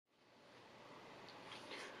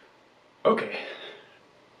Okay,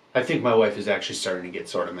 I think my wife is actually starting to get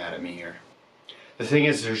sort of mad at me here. The thing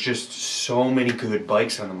is, there's just so many good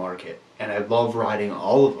bikes on the market, and I love riding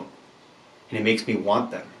all of them, and it makes me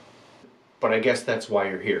want them. But I guess that's why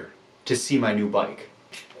you're here, to see my new bike.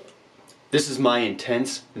 This is my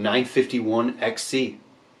Intense 951 XC.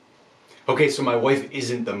 Okay, so my wife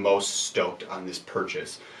isn't the most stoked on this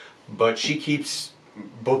purchase, but she keeps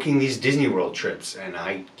booking these Disney World trips, and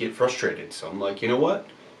I get frustrated. So I'm like, you know what?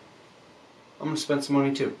 I'm gonna spend some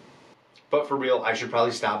money too. But for real, I should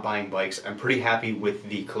probably stop buying bikes. I'm pretty happy with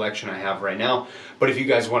the collection I have right now. But if you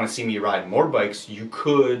guys want to see me ride more bikes, you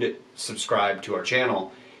could subscribe to our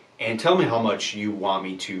channel and tell me how much you want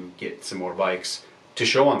me to get some more bikes to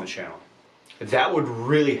show on the channel. That would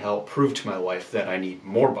really help prove to my wife that I need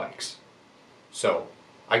more bikes. So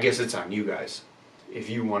I guess it's on you guys.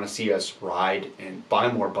 If you want to see us ride and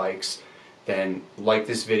buy more bikes, then like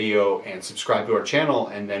this video and subscribe to our channel,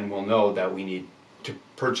 and then we'll know that we need to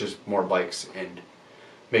purchase more bikes and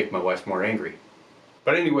make my wife more angry.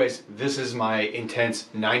 But anyways, this is my Intense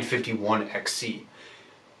 951 XC.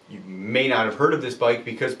 You may not have heard of this bike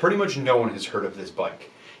because pretty much no one has heard of this bike.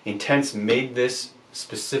 Intense made this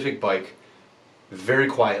specific bike very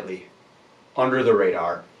quietly, under the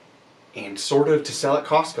radar, and sort of to sell at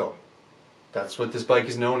Costco. That's what this bike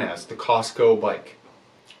is known as, the Costco bike.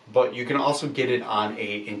 But you can also get it on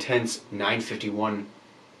a Intense 951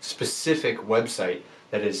 specific website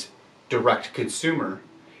that is direct consumer,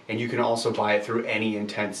 and you can also buy it through any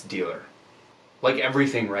Intense dealer. Like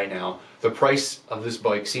everything right now, the price of this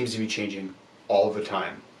bike seems to be changing all the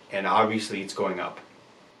time, and obviously it's going up.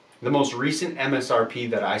 The most recent MSRP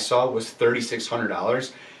that I saw was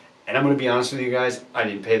 $3,600, and I'm going to be honest with you guys, I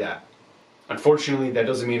didn't pay that. Unfortunately, that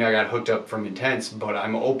doesn't mean I got hooked up from Intense, but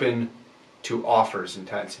I'm open to offers,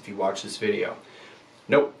 Intense, if you watch this video.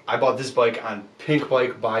 Nope, I bought this bike on Pink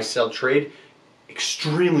Bike Buy Sell Trade,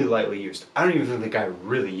 extremely lightly used. I don't even think the guy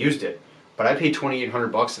really used it, but I paid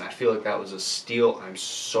 $2,800 and I feel like that was a steal. I'm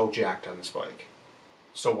so jacked on this bike.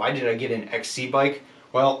 So why did I get an XC bike?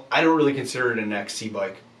 Well, I don't really consider it an XC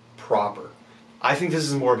bike proper. I think this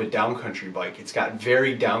is more of a downcountry bike. It's got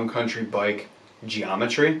very downcountry bike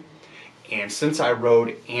geometry. And since I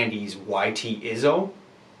rode Andy's YT Izzo,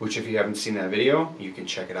 which if you haven't seen that video, you can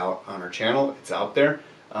check it out on our channel, it's out there.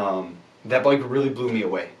 That bike really blew me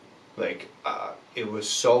away. It was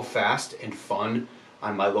so fast and fun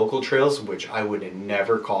on my local trails, which I would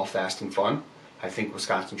never call fast and fun. I think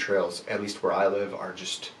Wisconsin trails, at least where I live, are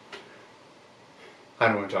just, I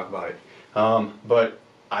don't want to talk about it. But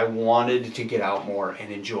I wanted to get out more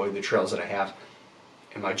and enjoy the trails that I have.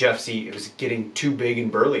 And my Jeff seat, it was getting too big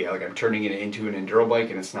and burly. Like, I'm turning it into an enduro bike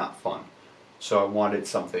and it's not fun. So I wanted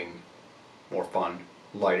something more fun,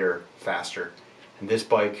 lighter, faster. And this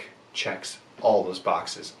bike checks all those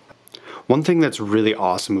boxes. One thing that's really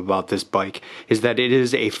awesome about this bike is that it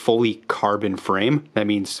is a fully carbon frame. That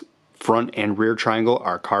means front and rear triangle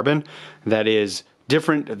are carbon. That is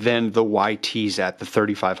different than the YTs at the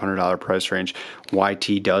 $3,500 price range.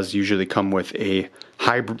 YT does usually come with a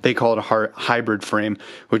hybrid, they call it a hybrid frame,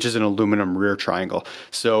 which is an aluminum rear triangle.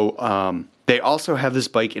 So they also have this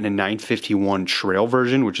bike in a 951 trail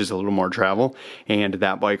version, which is a little more travel, and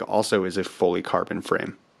that bike also is a fully carbon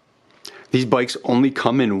frame. These bikes only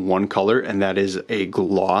come in one color, and that is a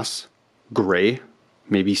gloss gray,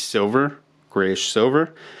 maybe silver, grayish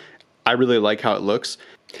silver. I really like how it looks.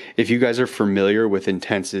 If you guys are familiar with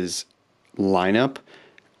Intense's lineup,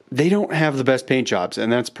 they don't have the best paint jobs,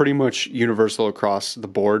 and that's pretty much universal across the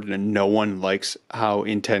board, and no one likes how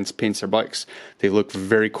Intense paints their bikes. They look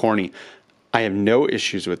very corny. I have no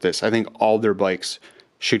issues with this. I think all their bikes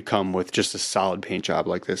should come with just a solid paint job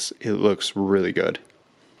like this. It looks really good.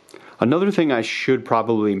 Another thing I should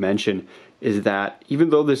probably mention is that even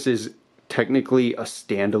though this is technically a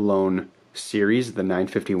standalone series, the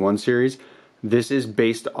 951 series, this is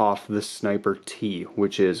based off the Sniper T,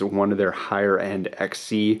 which is one of their higher end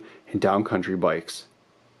XC and downcountry bikes.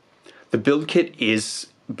 The build kit is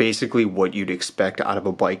basically what you'd expect out of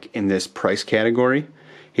a bike in this price category.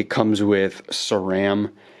 It comes with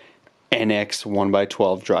SRAM NX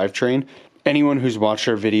 1x12 drivetrain. Anyone who's watched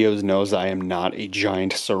our videos knows I am not a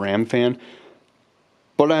giant SRAM fan,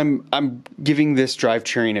 but I'm giving this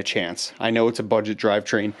drivetrain a chance. I know it's a budget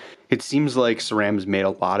drivetrain. It seems like SRAM's made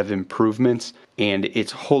a lot of improvements and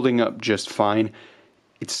it's holding up just fine.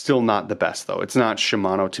 It's still not the best though. It's not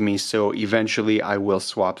Shimano to me, so eventually I will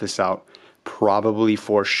swap this out, probably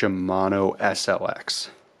for Shimano SLX.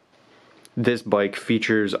 This bike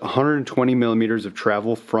features 120 millimeters of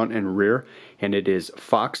travel front and rear, and it is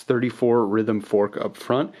Fox 34 rhythm fork up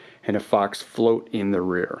front and a Fox float in the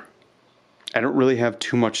rear. I don't really have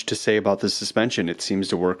too much to say about the suspension. It seems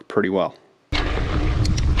to work pretty well.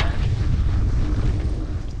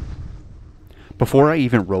 Before I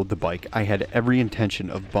even rode the bike, I had every intention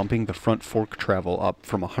of bumping the front fork travel up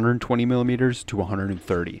from 120 millimeters to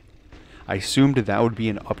 130. I assumed that would be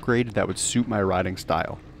an upgrade that would suit my riding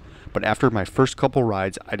style. But after my first couple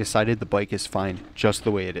rides, I decided the bike is fine just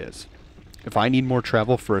the way it is. If I need more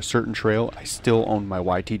travel for a certain trail, I still own my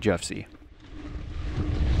YT Jeffsy.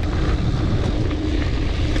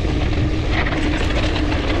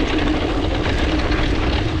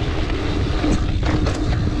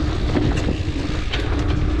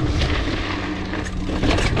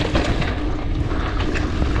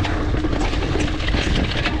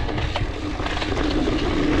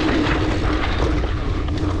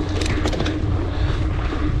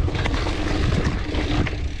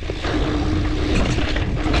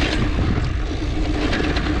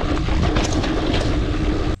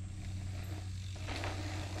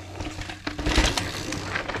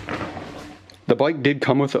 The bike did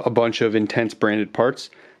come with a bunch of Intense branded parts.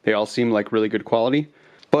 They all seem like really good quality,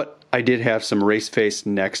 but I did have some Race Face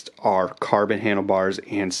Next R carbon handlebars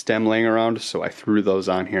and stem laying around, so I threw those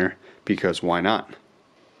on here because why not?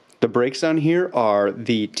 The brakes on here are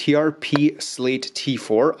the TRP Slate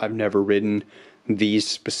T4. I've never ridden these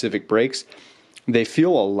specific brakes. They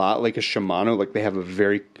feel a lot like a Shimano, like they have a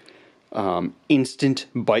very instant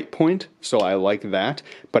bite point, so I like that,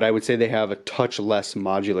 but I would say they have a touch less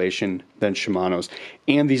modulation than Shimano's.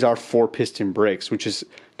 And these are 4-piston brakes, which is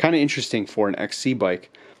kind of interesting for an XC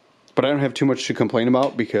bike, but I don't have too much to complain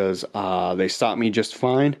about because they stop me just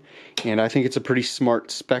fine, and I think it's a pretty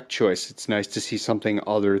smart spec choice. It's nice to see something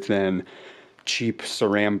other than cheap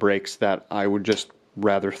SRAM brakes that I would just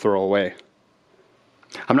rather throw away.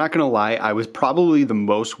 I'm not gonna lie, I was probably the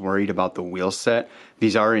most worried about the wheel set.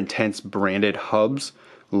 These are Intense branded hubs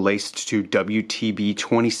laced to WTB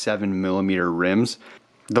 27mm rims.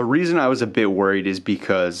 The reason I was a bit worried is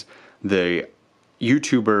because the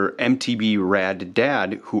YouTuber MTB Rad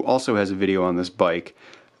Dad, who also has a video on this bike,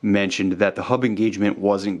 mentioned that the hub engagement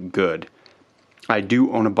wasn't good. I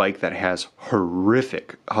do own a bike that has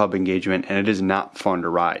horrific hub engagement and it is not fun to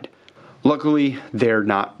ride. Luckily, they're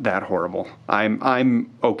not that horrible.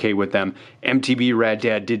 I'm okay with them. MTB Rad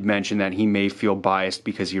Dad did mention that he may feel biased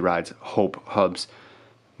because he rides Hope hubs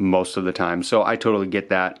most of the time, so I totally get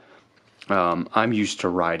that. I'm used to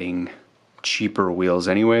riding cheaper wheels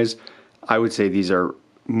anyways. I would say these are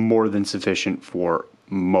more than sufficient for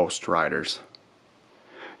most riders.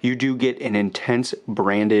 You do get an Intense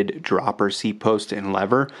branded dropper seat post and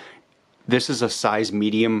lever. This is a size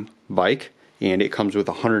medium bike, and it comes with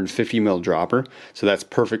a 150mm dropper, so that's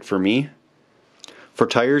perfect for me. For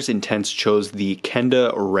tires, Intense chose the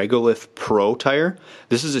Kenda Regolith Pro tire.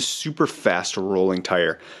 This is a super fast rolling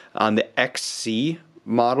tire. On the XC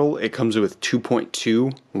model, it comes with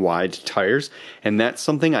 2.2 wide tires, and that's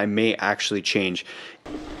something I may actually change.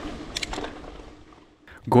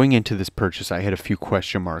 Going into this purchase, I had a few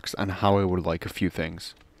question marks on how I would like a few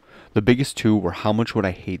things. The biggest two were how much would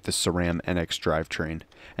I hate the SRAM NX drivetrain,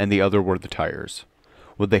 and the other were the tires.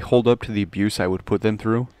 Would they hold up to the abuse I would put them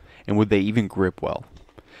through, and would they even grip well?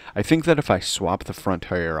 I think that if I swap the front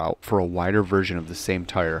tire out for a wider version of the same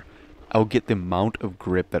tire, I'll get the amount of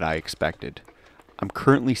grip that I expected. I'm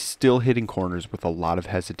currently still hitting corners with a lot of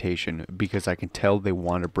hesitation because I can tell they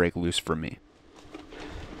want to break loose from me.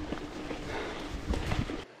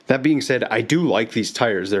 That being said, I do like these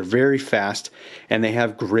tires. They're very fast and they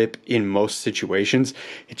have grip in most situations.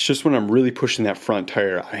 It's just when I'm really pushing that front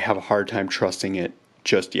tire, I have a hard time trusting it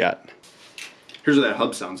just yet. Here's what that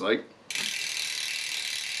hub sounds like.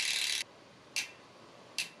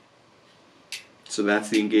 So that's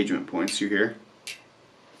the engagement points you hear.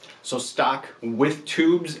 So stock with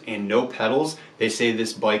tubes and no pedals, they say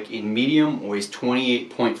this bike in medium weighs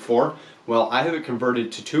 28.4. Well, I have it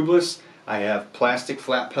converted to tubeless. I have plastic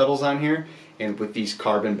flat pedals on here, and with these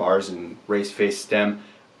carbon bars and race face stem,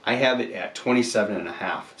 I have it at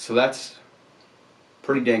 27.5. So that's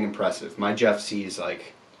pretty dang impressive. My Jeffsy is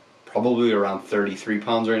like probably around 33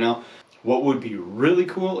 pounds right now. What would be really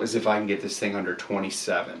cool is if I can get this thing under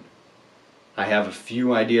 27. I have a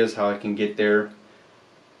few ideas how I can get there,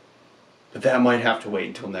 but that might have to wait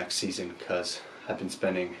until next season because I've been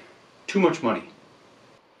spending too much money.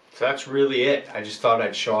 So that's really it. I just thought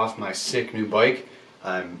I'd show off my sick new bike.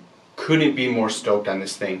 Couldn't be more stoked on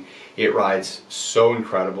this thing. It rides so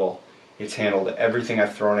incredible. It's handled everything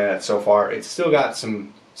I've thrown at it so far. It's still got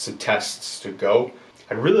some tests to go.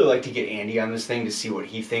 I'd really like to get Andy on this thing to see what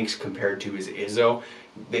he thinks compared to his Izzo.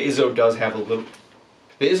 The Izzo does have a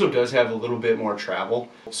little bit more travel,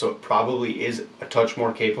 so it probably is a touch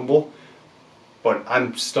more capable. but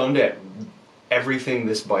I'm stunned at everything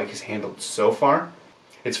this bike has handled so far.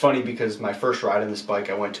 It's funny because my first ride on this bike,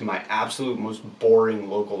 I went to my absolute most boring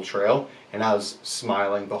local trail, and I was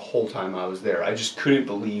smiling the whole time I was there. I just couldn't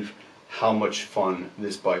believe how much fun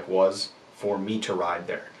this bike was for me to ride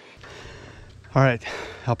there. All right,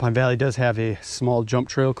 Alpine Valley does have a small jump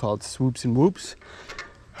trail called Swoops and Whoops.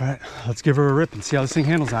 All right, let's give her a rip and see how this thing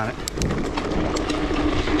handles on it.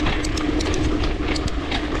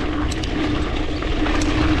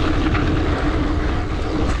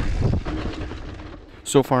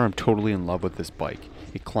 So far, I'm totally in love with this bike.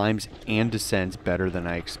 It climbs and descends better than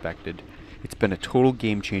I expected. It's been a total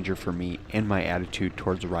game changer for me and my attitude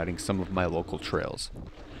towards riding some of my local trails.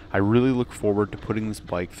 I really look forward to putting this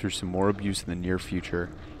bike through some more abuse in the near future,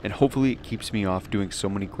 and hopefully it keeps me off doing so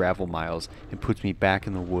many gravel miles and puts me back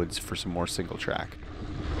in the woods for some more single track.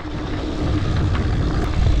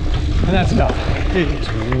 And that's enough.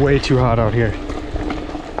 It's way too hot out here.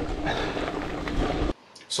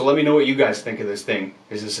 So let me know what you guys think of this thing.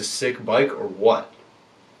 Is this a sick bike or what?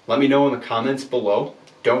 Let me know in the comments below.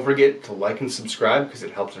 Don't forget to like and subscribe because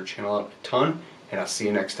it helps our channel out a ton, and I'll see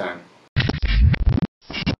you next time.